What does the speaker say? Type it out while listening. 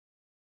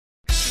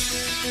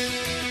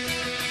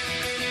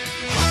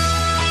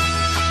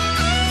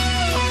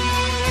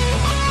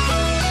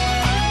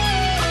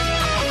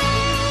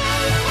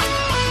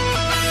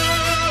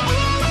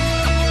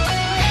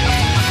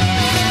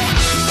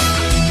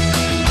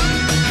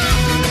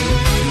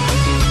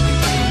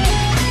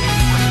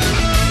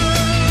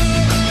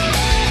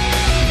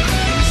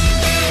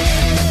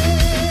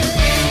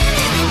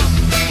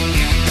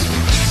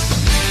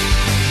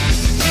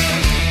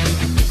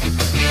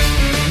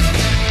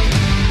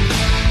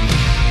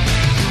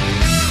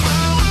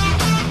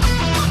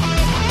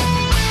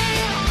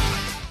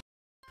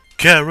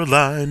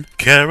Caroline,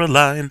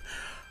 Caroline.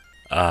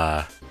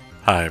 Hi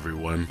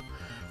everyone.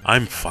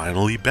 I'm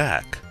finally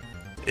back.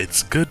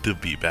 It's good to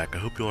be back. I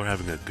hope you all are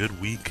having a good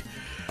week.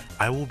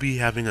 I will be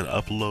having an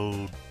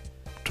upload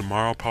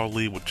tomorrow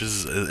probably, which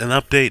is an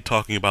update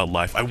talking about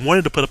life. I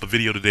wanted to put up a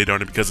video today,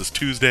 darn it, because it's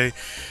Tuesday.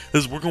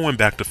 We're going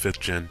back to 5th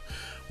gen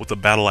with the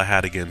battle I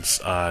had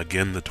against,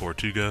 again, the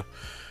Tortuga.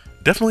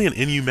 Definitely an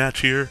NU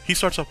match here. He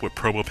starts off with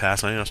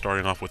Probopass. I am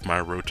starting off with my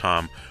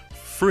Rotom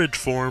Fridge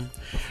form.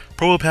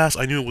 Probopass,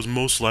 I knew it was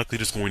most likely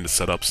just going to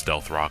set up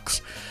Stealth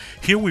Rocks.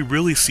 Here we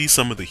really see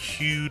some of the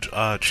huge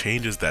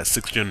changes that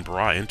 6th gen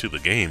brought into the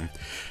game,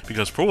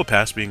 because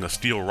Probopass, being a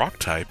Steel Rock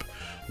type,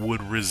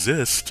 would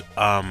resist,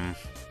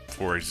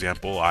 for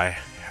example, I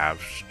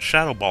have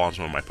Shadow Ball on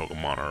some of my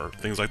Pokemon, or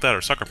things like that,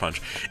 or Sucker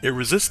Punch. It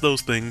resists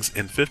those things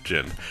in 5th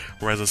gen,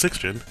 whereas in 6th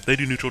gen, they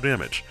do neutral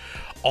damage.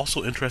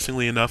 Also,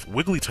 interestingly enough,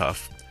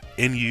 Wigglytuff,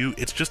 NU,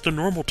 it's just a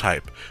normal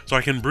type, so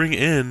I can bring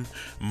in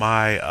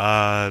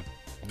my,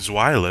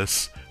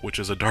 Zweilous, which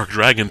is a Dark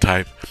Dragon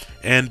type,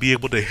 and be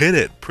able to hit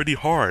it pretty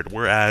hard,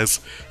 whereas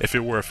if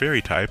it were a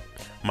Fairy type,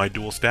 my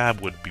Dual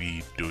Stab would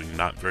be doing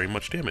not very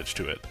much damage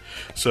to it.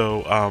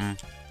 So,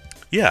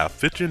 yeah,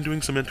 5th gen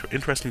doing some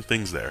interesting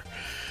things there.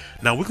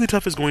 Now,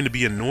 Wigglytuff is going to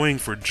be annoying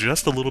for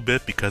just a little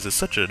bit because it's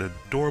such an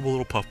adorable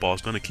little puffball.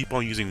 It's going to keep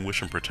on using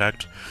Wish and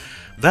Protect.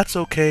 That's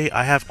okay.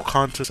 I have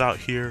contests out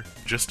here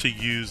just to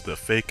use the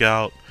Fake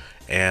Out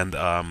and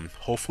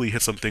hopefully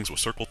hit some things with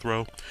Circle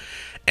Throw.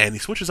 And he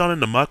switches on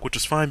into Muck, which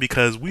is fine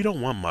because we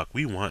don't want Muck,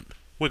 we want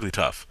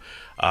Wigglytuff.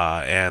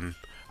 And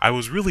I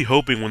was really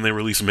hoping when they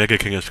released Mega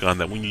Kangaskhan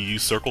that when you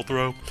use Circle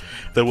Throw,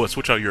 that would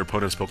switch out your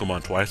opponent's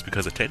Pokemon twice,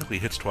 because it technically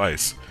hits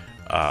twice,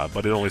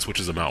 but it only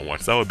switches them out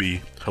once. That would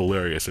be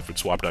hilarious if it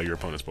swapped out your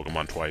opponent's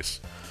Pokemon twice.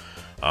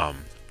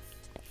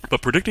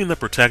 But predicting the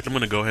Protect, I'm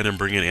going to go ahead and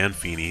bring in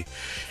Anfini,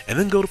 and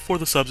then go for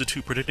the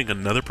substitute, predicting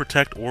another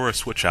Protect or a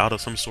switch out of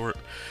some sort.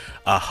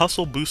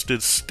 Hustle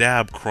boosted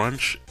Stab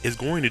Crunch is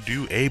going to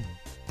do a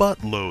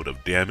buttload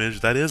of damage.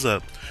 That is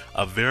a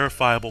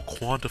verifiable,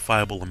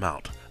 quantifiable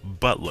amount.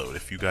 Buttload.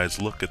 If you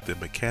guys look at the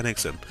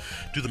mechanics and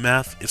do the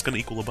math, it's going to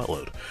equal a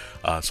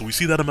buttload. So we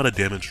see that amount of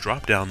damage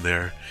drop down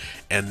there,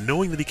 and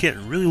knowing that he can't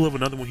really live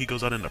another when he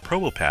goes out into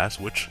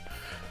Probopass, which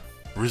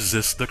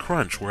resists the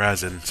crunch,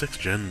 whereas in 6th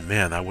gen,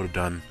 man, I would have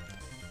done,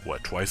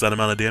 what, twice that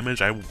amount of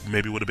damage? I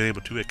maybe would have been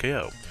able to hit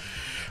KO.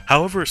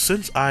 However,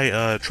 since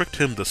I tricked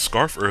him to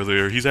Scarf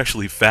earlier, he's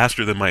actually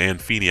faster than my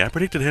Anfini. I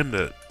predicted him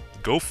to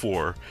go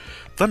for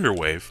Thunder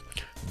Wave,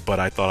 but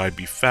I thought I'd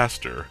be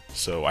faster,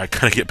 so I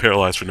kind of get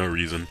paralyzed for no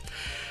reason.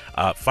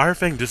 Fire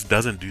Fang just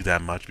doesn't do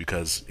that much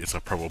because it's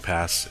a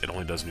Probopass. It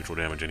only does neutral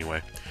damage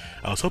anyway.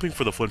 I was hoping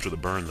for the flinch or the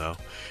burn though,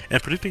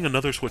 and predicting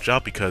another switch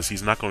out because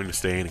he's not going to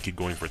stay in and keep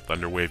going for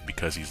Thunder Wave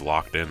because he's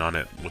locked in on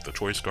it with the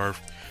Choice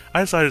Scarf.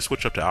 I decided to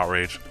switch up to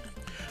Outrage.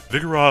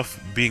 Vigoroth,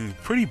 being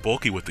pretty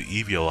bulky with the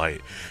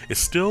Eviolite, is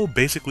still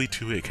basically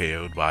 2-hit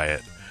KO'd by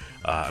it.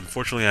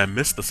 Unfortunately, I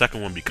missed the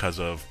second one because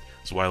of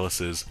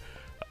Zweilous'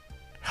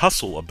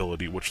 Hustle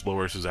ability, which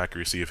lowers his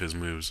accuracy of his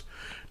moves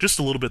just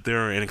a little bit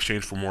there in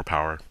exchange for more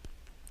power.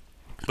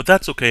 But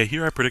that's okay.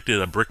 Here I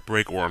predicted a Brick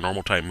Break or a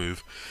normal type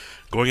move.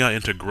 Going out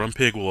into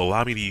Grumpig will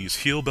allow me to use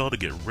Heal Bell to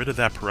get rid of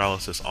that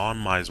paralysis on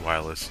my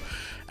Zweilous,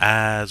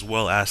 as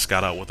well as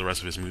scout out what the rest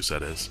of his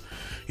moveset is.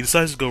 He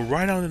decides to go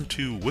right out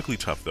into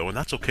Wigglytuff though, and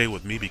that's okay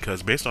with me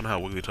because based on how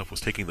Wigglytuff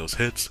was taking those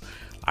hits,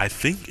 I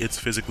think it's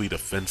physically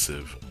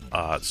defensive.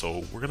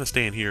 So we're going to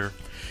stay in here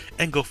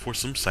and go for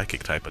some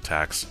Psychic type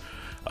attacks.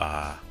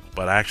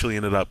 But I actually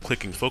ended up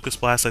clicking Focus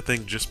Blast, I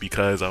think, just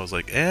because I was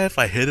like, if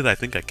I hit it, I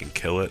think I can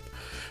kill it.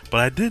 But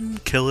I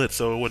didn't kill it,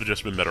 so it would have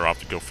just been better off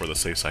to go for the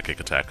safe Psychic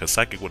attack, because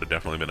Psychic would have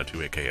definitely been a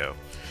 2-hit KO.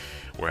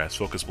 Whereas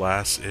Focus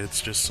Blast,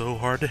 it's just so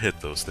hard to hit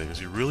those things.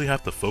 You really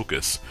have to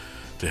focus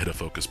to hit a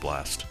Focus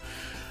Blast.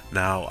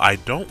 Now, I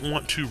don't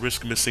want to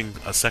risk missing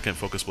a second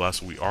Focus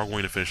Blast, so we are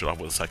going to finish it off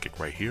with a Psychic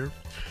right here,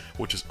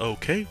 which is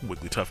okay.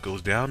 Wigglytuff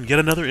goes down. Yet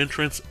another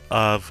entrance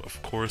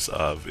of course,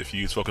 if you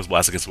use Focus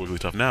Blast against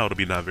Wigglytuff now, it'll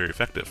be not very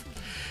effective.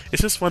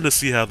 It's just fun to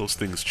see how those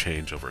things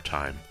change over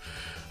time.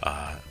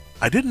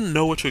 I didn't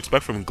know what to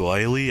expect from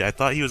Glalie. I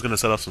thought he was going to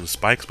set off some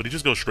spikes, but he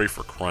just goes straight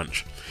for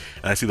Crunch.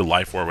 And I see the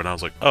Life Orb, and I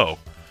was like, oh,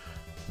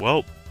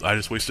 well, I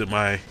just wasted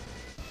my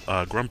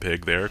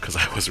Grumpig there, because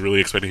I was really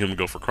expecting him to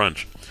go for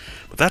Crunch.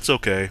 But that's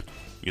okay.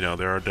 You know,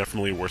 there are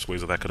definitely worse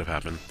ways that could have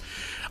happened.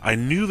 I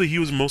knew that he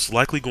was most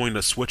likely going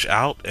to switch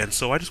out, and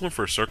so I just went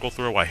for a circle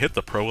throw. I hit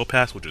the Provo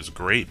Pass, which is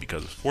great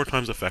because it's 4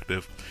 times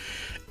effective.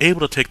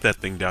 Able to take that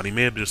thing down. He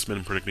may have just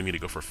been predicting me to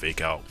go for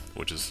fake out,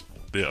 which is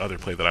the other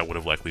play that I would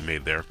have likely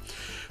made there.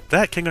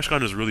 That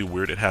Kangaskhan is really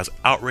weird. It has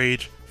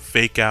Outrage,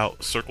 Fake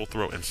Out, Circle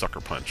Throw, and Sucker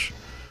Punch.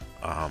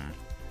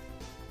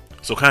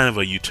 So kind of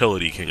a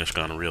utility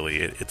Kangaskhan, really.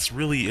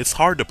 It's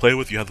hard to play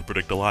with. You have to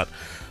predict a lot,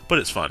 but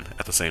it's fun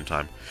at the same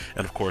time.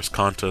 And of course,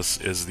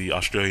 Qantas is the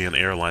Australian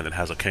airline that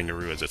has a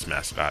kangaroo as its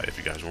mascot, if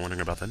you guys were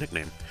wondering about that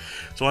nickname.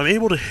 So I'm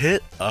able to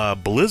hit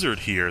Blizzard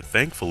here,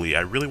 thankfully.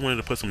 I really wanted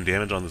to put some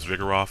damage on this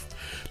Vigoroth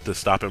to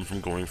stop him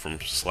from going from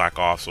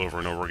slack-offs over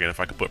and over again. If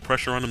I could put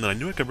pressure on him, then I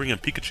knew I could bring in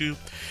Pikachu,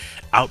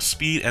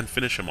 outspeed, and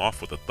finish him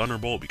off with a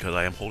Thunderbolt because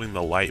I am holding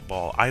the Light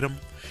Ball item.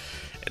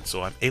 And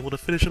so I'm able to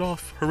finish it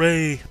off.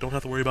 Hooray! Don't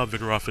have to worry about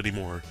Vigoroth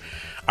anymore.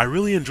 I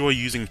really enjoy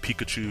using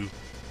Pikachu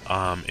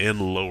in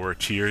lower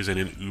tiers and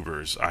in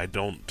Ubers. I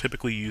don't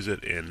typically use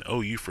it in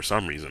OU for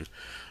some reason.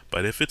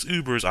 But if it's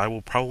Ubers, I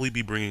will probably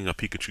be bringing a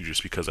Pikachu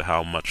just because of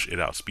how much it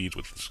outspeeds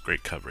with this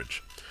great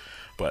coverage.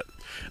 But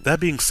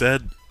that being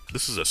said,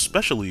 this is a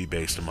specially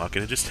based muck,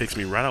 and it just takes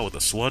me right out with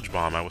a Sludge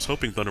Bomb. I was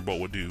hoping Thunderbolt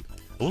would do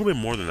a little bit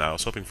more than that. I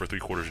was hoping for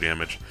 3/4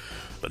 damage,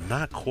 but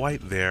not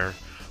quite there.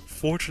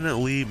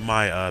 Fortunately,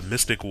 my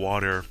Mystic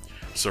Water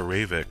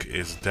Ceramic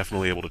is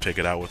definitely able to take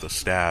it out with a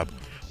stab.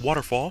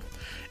 Waterfall,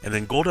 and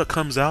then Golduck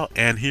comes out,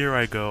 and here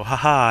I go.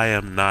 Haha, I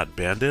am not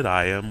Bandit,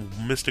 I am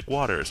Mystic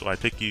Water, so I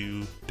take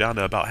you down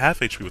to about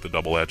half HP with a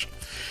Double Edge.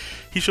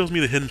 He shows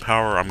me the hidden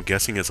power. I'm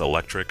guessing it's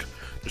Electric,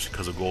 just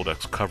because of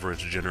Golduck's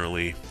coverage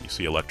generally. You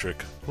see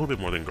Electric, a little bit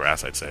more than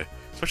Grass, I'd say,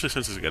 especially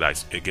since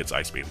it gets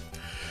Ice Beam.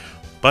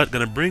 But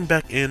gonna bring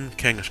back in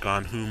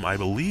Kangaskhan, whom I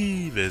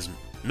believe is...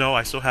 No,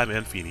 I still have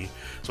Anfini.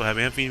 So I have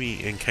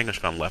Anfini and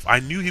Kangaskhan left. I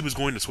knew he was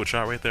going to switch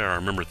out right there. I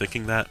remember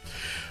thinking that.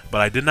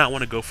 But I did not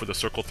want to go for the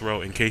Circle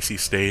Throw in case he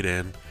stayed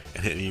in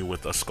and hit me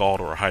with a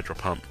Scald or a Hydro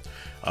Pump.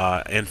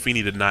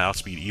 Anfini did not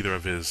outspeed either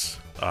of his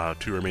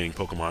 2 remaining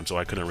Pokemon, so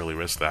I couldn't really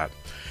risk that.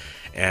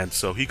 And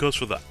so he goes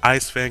for the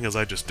Ice Fang as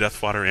I just Death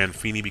Fodder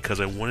Anfini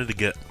because I wanted to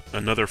get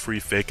another free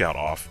Fake Out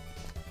off.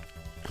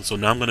 And so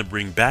now I'm going to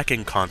bring back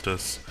in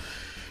Qantas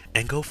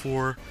and go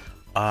for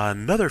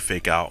another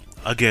Fake Out.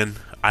 Again,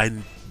 I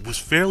was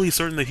fairly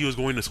certain that he was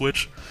going to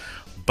switch,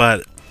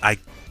 but I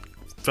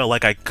felt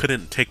like I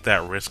couldn't take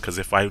that risk because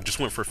if I just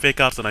went for Fake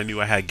Outs, then I knew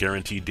I had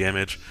guaranteed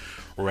damage.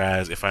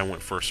 Whereas if I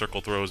went for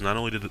Circle Throws, not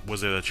only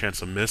was there a chance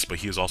to miss, but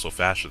he was also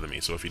faster than me.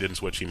 So if he didn't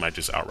switch, he might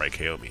just outright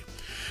KO me.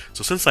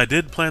 So since I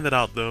did plan that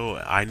out, though,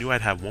 I knew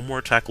I'd have one more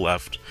attack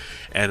left.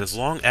 And as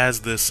long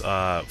as this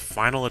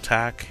final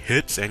attack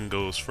hits and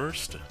goes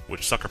first,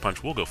 which Sucker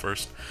Punch will go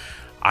first,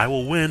 I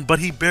will win. But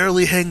he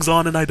barely hangs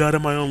on, and I died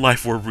in my own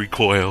Life Orb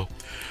recoil.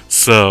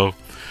 So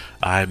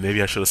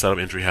maybe I should have set up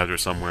Injury Hazard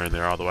somewhere in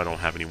there, although I don't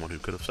have anyone who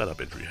could have set up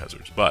Injury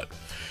Hazards. But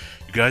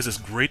you guys, it's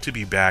great to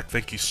be back.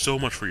 Thank you so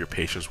much for your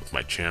patience with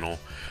my channel.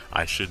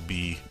 I should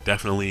be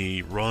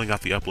definitely rolling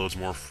out the uploads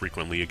more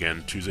frequently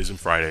again, Tuesdays and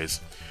Fridays.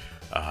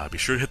 Be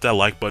sure to hit that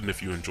like button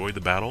if you enjoyed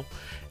the battle.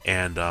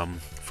 And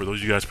for those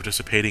of you guys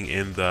participating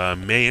in the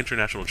May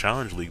International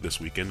Challenge League this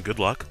weekend, good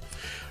luck.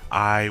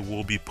 I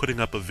will be putting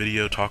up a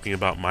video talking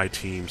about my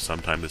team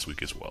sometime this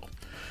week as well.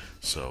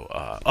 So,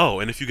 oh,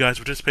 and if you guys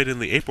participated in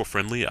the April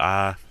Friendly,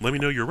 let me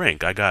know your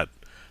rank. I got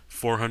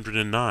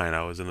 409.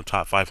 I was in the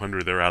top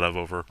 500 there out of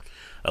over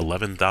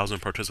 11,000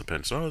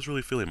 participants, so I was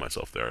really feeling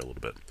myself there a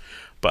little bit.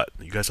 But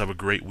you guys have a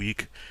great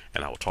week,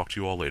 and I will talk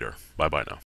to you all later. Bye-bye now.